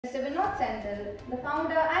Mr. Vinod Senthil, the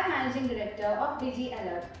founder and managing director of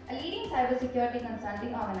DigiAlert, a leading cybersecurity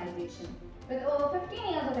consulting organization. With over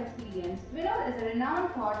 15 years of experience, Vinod is a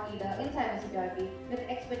renowned thought leader in cybersecurity with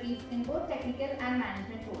expertise in both technical and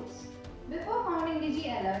management roles. Before founding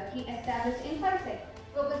DigiAlert, he established InfoSec,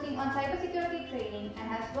 focusing on cybersecurity training, and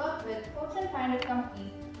has worked with Fortune 500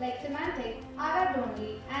 companies like Symantec, RR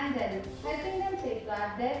Lonely, and Dell, helping them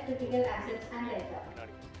safeguard their critical assets and data.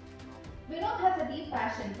 Vinod has a deep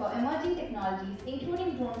passion for emerging technologies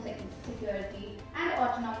including drone security and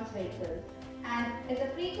autonomous vehicles, and is a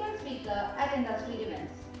frequent speaker at industry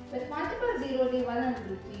events. With multiple zero-day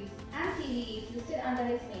vulnerabilities and CVEs listed under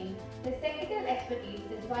his name, his technical expertise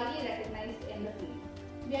is widely recognized in the field.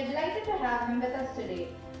 We are delighted to have him with us today.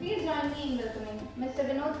 Please join me in welcoming Mr.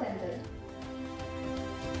 Vinod Senthil.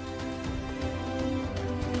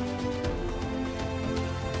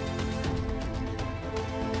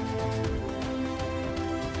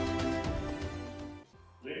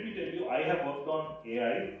 I have worked on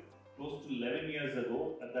AI close to 11 years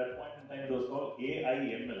ago. At that point in time, it was called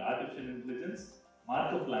AIML, Artificial Intelligence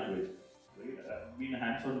Markup Language. Right? I've been a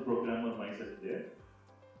hands-on programmer myself there.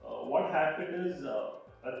 What happened is,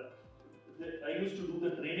 I used to do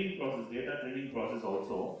the training process, data training process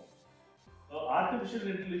also. Artificial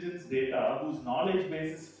intelligence data, whose knowledge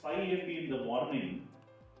base is 5 MB in the morning,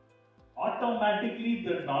 automatically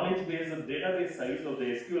the knowledge base of database size of the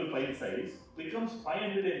SQL file size becomes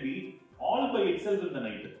 500 MB all by itself in the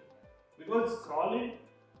night, because it's crawling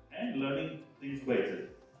and learning things by itself.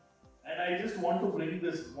 And I just want to bring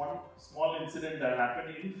this one small incident that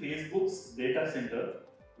happened in Facebook's data center,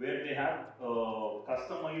 where they have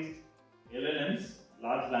customized LLMs,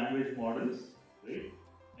 large language models, right?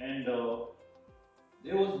 And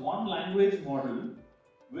there was one language model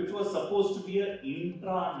which was supposed to be an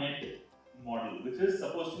intranet model, which is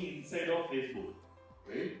supposed to be inside of Facebook,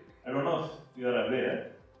 right? I don't know if you are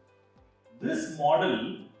aware. This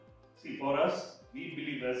model, see, for us, we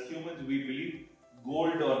believe, as humans, we believe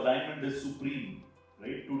gold or diamond is supreme,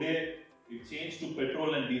 right? Today, it changed to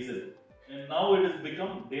petrol and diesel, and now it has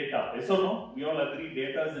become data. Yes or no? We all agree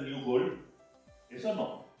data is the new gold. Yes or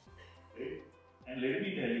no? Right? And let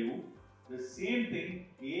me tell you, the same thing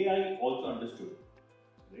AI also understood,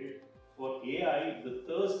 right? For AI, the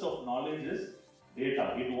thirst of knowledge is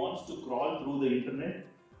data. It wants to crawl through the internet.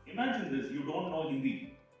 Imagine this, you don't know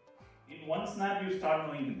Hindi. In one snap, you start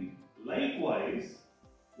knowing Hindi. Likewise,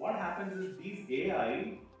 what happens is these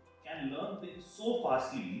AI can learn things so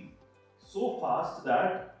fastly, so fast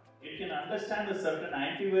that it can understand a certain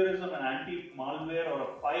antivirus or an anti-malware or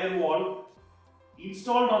a firewall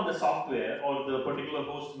installed on the software or the particular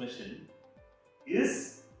host machine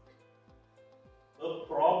is a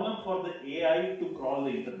problem for the AI to crawl the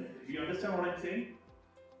internet. Do you understand what I'm saying?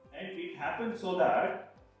 And it happened so that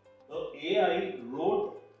the AI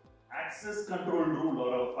wrote access control rule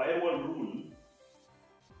or a firewall rule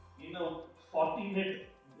in a Fortinet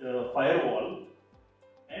firewall,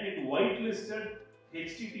 and it whitelisted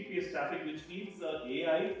HTTPS traffic, which means the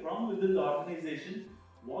AI from within the organization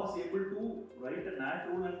was able to write a NAT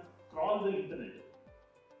rule and crawl the internet.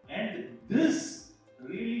 And this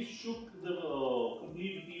really shook the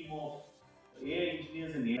complete team of AI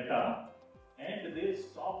engineers in Meta, and they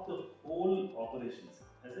stopped the whole operations,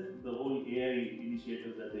 as in the whole AI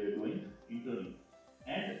initiatives that they were doing internally.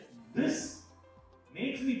 And this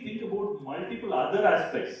makes me think about multiple other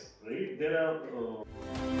aspects, right? There are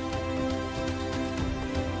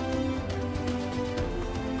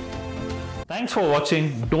Thanks for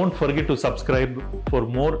watching. Don't forget to subscribe for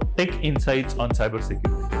more tech insights on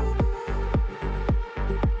cybersecurity.